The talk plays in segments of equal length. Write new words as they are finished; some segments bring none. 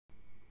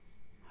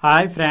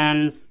Hi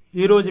friends,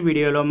 ఈరోజు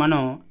వీడియోలో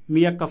మనం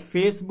మీ యొక్క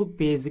ఫేస్బుక్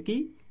పేజ్కి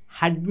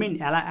అడ్మిన్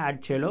ఎలా యాడ్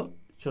చేయాలో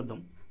చూద్దాం.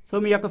 సో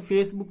మీ యొక్క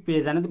ఫేస్బుక్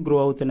పేజ్ అనేది గ్రో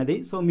అవుతున్నది.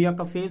 సో మీ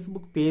యొక్క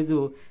ఫేస్బుక్ పేజ్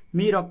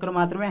మీరు ఒక్కరు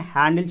మాత్రమే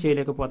హ్యాండిల్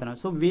చేయలేకపోతున్నారు.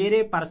 సో వేరే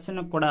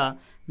పర్సన్ కూడా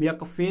మీ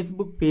యొక్క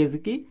ఫేస్బుక్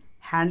పేజ్కి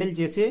హ్యాండిల్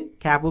చేసే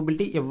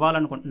క్యాపబిలిటీ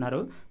ఇవ్వాలనుకుంటున్నారు.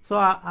 సో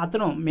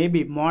అతను మేబీ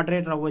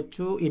మోడరేటర్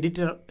అవ్వచ్చు,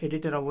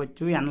 ఎడిటర్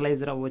అవ్వచ్చు,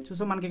 అనలైజర్ అవ్వచ్చు.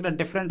 సో మనకి ఇక్కడ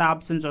డిఫరెంట్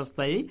ఆప్షన్స్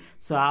వస్తాయి.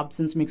 సో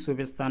ఆప్షన్స్ మీకు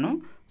చూపిస్తాను.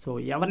 సో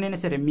ఎవరినైనా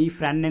సరే, మీ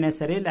ఫ్రెండ్ అయినా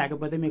సరే,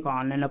 లేకపోతే మీకు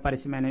ఆన్లైన్లో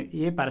పరిచయమైన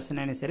ఏ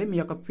పర్సన్ అయినా సరే, మీ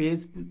యొక్క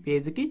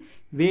పేజ్కి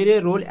వేరే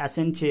రోల్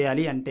అసైన్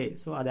చేయాలి అంటే,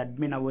 సో అది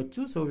అడ్మిన్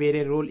అవ్వచ్చు. సో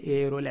వేరే రోల్, ఏ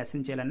రోల్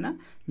అసైన్ చేయాలన్నా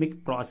మీకు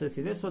ప్రాసెస్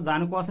ఇదే. సో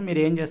దానికోసం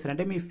మీరు ఏం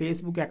చేస్తారంటే, మీ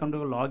ఫేస్బుక్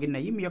అకౌంట్ లాగిన్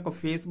అయ్యి మీ యొక్క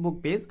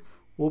ఫేస్బుక్ పేజ్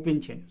ఓపెన్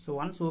చేయండి. సో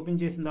వన్స్ ఓపెన్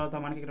చేసిన తర్వాత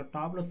మనకి ఇక్కడ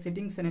టాప్లో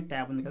సెట్టింగ్స్ అనే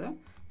ట్యాబ్ ఉంది కదా,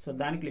 సో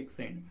దాన్ని క్లిక్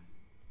చేయండి.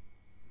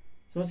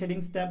 సో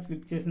సెట్టింగ్స్ ట్యాబ్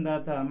క్లిక్ చేసిన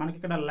తర్వాత మనకి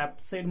ఇక్కడ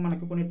లెఫ్ట్ సైడ్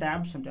మనకి కొన్ని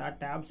ట్యాబ్స్ ఉంటాయి. ఆ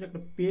ట్యాబ్స్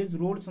ఇక్కడ పేజ్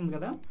రోల్స్ ఉంది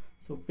కదా,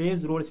 సో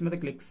పేజ్ రోల్స్ మీద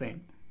క్లిక్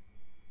చేయండి.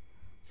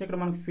 సో ఇక్కడ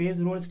మనకి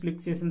పేజ్ రోల్స్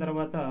క్లిక్ చేసిన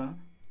తర్వాత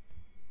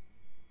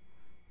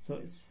సో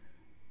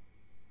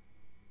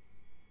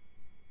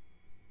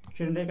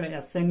చూడండి, ఇక్కడ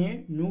ఎస్ఎన్ఏ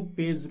న్యూ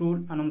పేజ్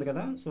రూల్ అని ఉంది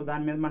కదా, సో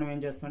దాని మీద మనం ఏం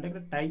చేస్తామంటే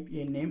ఇక్కడ type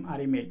A name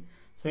or email.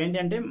 So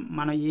ఏంటంటే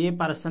మనం ఏ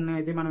పర్సన్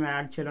అయితే మనం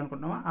యాడ్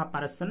చేయాలనుకుంటున్నామో ఆ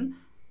పర్సన్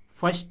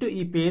ఫస్ట్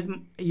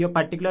ఈ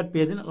పర్టికులర్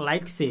పేజ్ని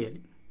లైక్ చేయాలి.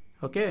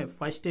 ఓకే,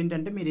 ఫస్ట్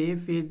ఏంటంటే మీరు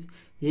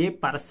ఏ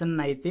పర్సన్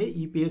అయితే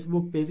ఈ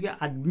ఫేస్బుక్ పేజ్కి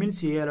అడ్మిన్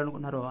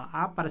చేయాలనుకున్నారో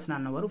ఆ పర్సన్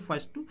అన్నవారు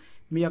ఫస్ట్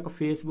మీ యొక్క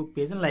ఫేస్బుక్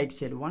పేజ్ని లైక్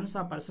చేయాలి. వన్స్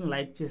ఆ పర్సన్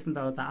లైక్ చేసిన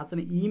తర్వాత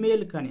అతని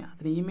ఈమెయిల్ కానీ,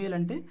 అతని ఈమెయిల్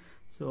అంటే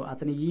సో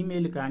అతని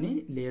ఈమెయిల్ కానీ,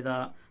 లేదా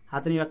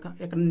అతని యొక్క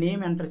ఇక్కడ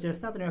నేమ్ ఎంటర్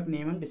చేస్తే అతని యొక్క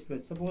నేమ్ అని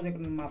డిస్ప్లే. సపోజ్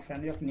ఇక్కడ మా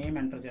ఫ్రెండ్ యొక్క నేమ్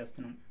ఎంటర్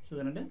చేస్తున్నాను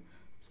చూడండి.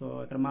 సో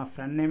ఇక్కడ మా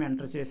ఫ్రెండ్ నేమ్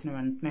ఎంటర్ చేసిన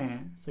వెంటనే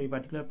సో ఈ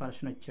పర్టికులర్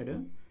పర్సన్ వచ్చాడు.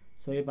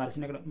 సో ఈ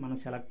పర్సన్ ఇక్కడ మనం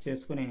సెలెక్ట్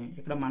చేసుకుని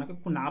ఇక్కడ మనకు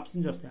కొన్ని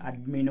ఆప్షన్స్ వస్తాయి: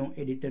 అడ్మిను,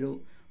 editor,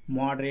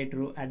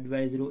 moderator,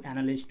 adviser,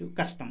 analyst,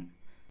 custom.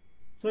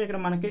 So ఇక్కడ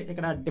మనకి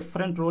ఇక్కడ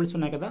డిఫరెంట్ రోల్స్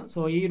ఉన్నాయి కదా.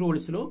 సో ఈ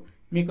రోల్స్లో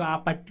మీకు ఆ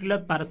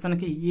పర్టికులర్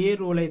పర్సన్కి ఏ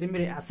రోల్ అయితే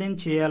మీరు అసైన్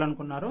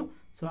చేయాలనుకున్నారో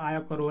సో ఆ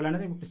యొక్క రోల్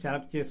అనేది ఇప్పుడు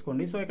సెలెక్ట్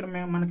చేసుకోండి. సో ఇక్కడ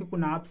మనకి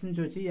కొన్ని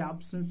ఆప్షన్స్ వచ్చి ఈ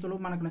ఆప్షన్స్లో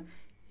మనకు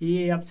ఈ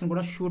ఆప్షన్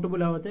కూడా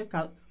షూటబుల్ అవుతే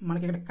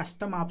మనకి ఇక్కడ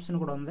కస్టమ్ ఆప్షన్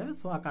కూడా ఉంది.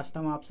 సో ఆ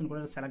కస్టమ్ ఆప్షన్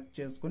కూడా సెలెక్ట్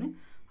చేసుకుని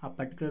ఆ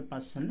పర్టికులర్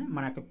పర్సన్ని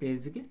మన యొక్క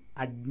పేజ్కి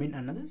అడ్మిన్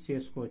అన్నది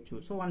చేసుకోవచ్చు.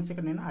 సో వన్స్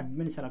ఇక్కడ నేను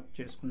అడ్మిన్ సెలెక్ట్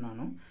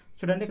చేసుకున్నాను.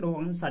 చూడండి, ఇక్కడ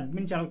వన్స్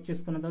అడ్మిన్ సెలెక్ట్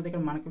చేసుకున్న తర్వాత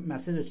ఇక్కడ మనకు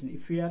మెసేజ్ వచ్చింది: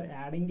 if you are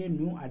adding a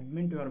new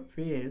admin to your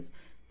page,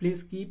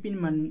 please keep in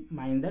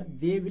mind that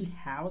they will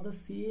have the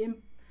same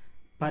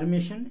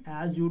permission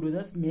as you do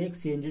thus make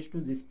changes to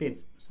this page.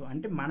 So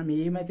అంటే మనం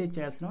ఏమైతే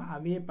చేస్తున్నామో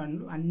అవే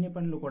పనులు, అన్ని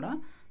పనులు కూడా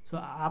so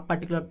ఆ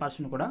particular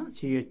person కూడా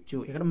చేయొచ్చు.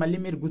 ఇక్కడ మళ్ళీ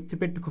మీరు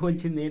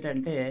గుర్తుపెట్టుకోవాల్సింది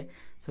ఏంటంటే,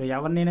 సో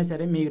ఎవరినైనా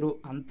సరే మీరు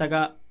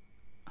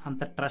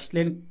అంత ట్రస్ట్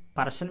లేని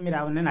పర్సన్ మీరు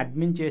ఎవరినైనా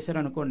అడ్మిన్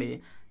చేశారనుకోండి,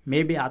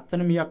 మేబీ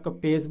అతను మీ యొక్క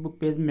ఫేస్బుక్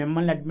పేజ్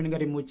మిమ్మల్ని అడ్మిన్గా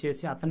రిమూవ్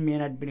చేసి అతను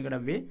మెయిన్ అడ్మిన్గా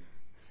అవ్వే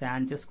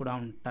ఛాన్సెస్ కూడా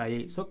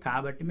ఉంటాయి. సో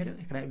కాబట్టి మీరు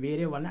ఇక్కడ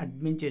వేరే వాళ్ళని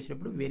అడ్మిన్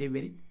చేసేటప్పుడు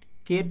వెరీ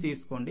కేర్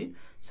తీసుకోండి.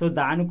 సో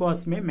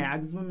దానికోసమే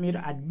మ్యాక్సిమం మీరు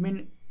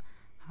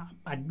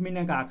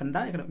అడ్మినే కాకుండా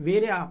ఇక్కడ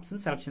వేరే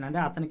ఆప్షన్ సెలెక్షన్, అంటే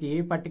అతనికి ఏ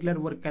పర్టికులర్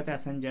వర్క్ అయితే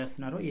అసైన్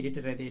చేస్తున్నారో,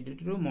 ఎడిటర్ అయితే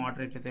ఎడిటర్,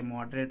 మోడరేటర్ అయితే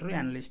మోడరేటర్,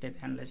 అనలిస్ట్ అయితే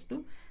అనలిస్ట్,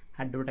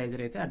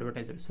 అడ్వర్టైజర్ అయితే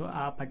అడ్వర్టైజర్. సో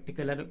ఆ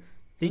పర్టికులర్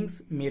థింగ్స్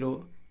మీరు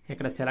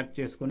ఇక్కడ సెలెక్ట్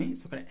చేసుకుని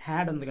సో ఇక్కడ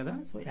యాడ్ ఉంది కదా,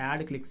 సో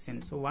యాడ్ క్లిక్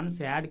చేయండి. సో వన్స్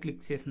యాడ్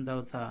క్లిక్ చేసిన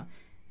తర్వాత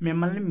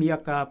మిమ్మల్ని మీ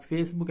యొక్క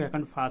ఫేస్బుక్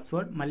అకౌంట్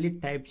పాస్వర్డ్ మళ్ళీ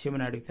టైప్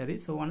చేయమని అడుగుతుంది.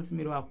 సో వన్స్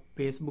మీరు ఆ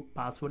ఫేస్బుక్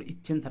పాస్వర్డ్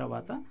ఇచ్చిన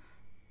తర్వాత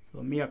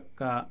సో మీ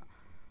యొక్క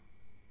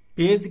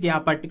పేజ్కి ఆ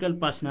పర్టికులర్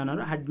పర్సన్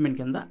అన్నారు అడ్మిన్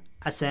కింద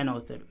అసైన్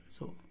అవుతారు.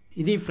 సో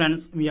ఇది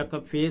ఫ్రెండ్స్ మీ యొక్క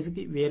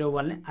పేజ్కి వేరే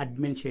వాళ్ళని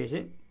అడ్మిన్ చేసే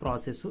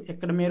ప్రాసెస్.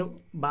 ఇక్కడ మీరు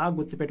బాగా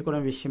గుర్తుపెట్టుకునే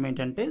విషయం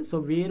ఏంటంటే, సో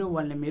వేరే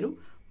వాళ్ళని మీరు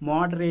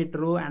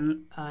మోడరేటరు,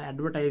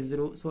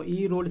 అడ్వర్టైజరు, సో ఈ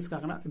రోల్స్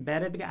కాకుండా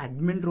డైరెక్ట్గా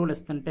అడ్మిన్ రోల్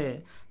ఇస్తుంటే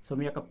సో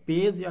మీ యొక్క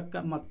పేజ్ యొక్క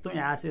మొత్తం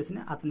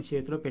యాసెస్ని అతని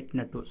చేతిలో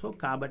పెట్టినట్టు. సో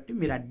కాబట్టి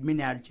మీరు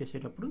అడ్మిన్ యాడ్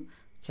చేసేటప్పుడు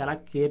చాలా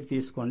కేర్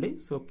తీసుకోండి.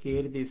 సో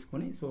కేర్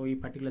తీసుకొని సో ఈ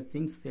పర్టికులర్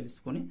థింగ్స్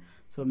తెలుసుకొని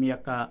సో మీ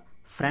యొక్క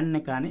ఫ్రెండ్ని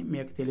కానీ, మీ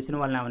యొక్క తెలిసిన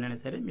వాళ్ళని ఎవరైనా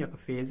సరే మీ యొక్క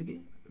పేజ్కి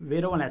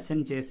వేరే వాళ్ళని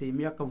అసైన్ చేసి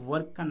మీ యొక్క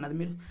వర్క్ అన్నది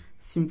మీరు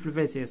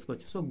సింప్లిఫై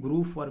చేసుకోవచ్చు. సో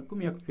గ్రూప్ వర్క్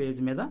మీ యొక్క పేజ్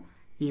మీద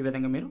ఈ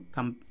విధంగా మీరు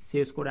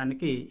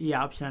చేసుకోవడానికి ఈ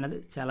ఆప్షన్ అనేది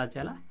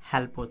చాలా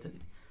హెల్ప్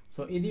అవుతుంది.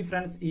 సో ఇది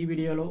ఫ్రెండ్స్ ఈ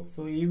వీడియోలో.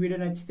 సో ఈ వీడియో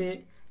నచ్చితే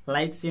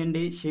లైక్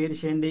చేయండి, షేర్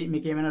చేయండి.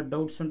 మీకు ఏమైనా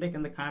డౌట్స్ ఉంటే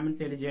కింద కామెంట్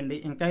తెలియజేయండి.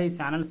 ఇంకా ఈ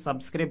ఛానల్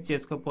సబ్స్క్రైబ్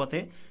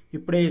చేసుకోకపోతే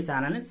ఇప్పుడే ఈ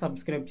ఛానల్ని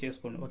సబ్స్క్రైబ్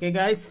చేసుకోండి. Okay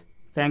guys,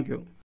 thank you.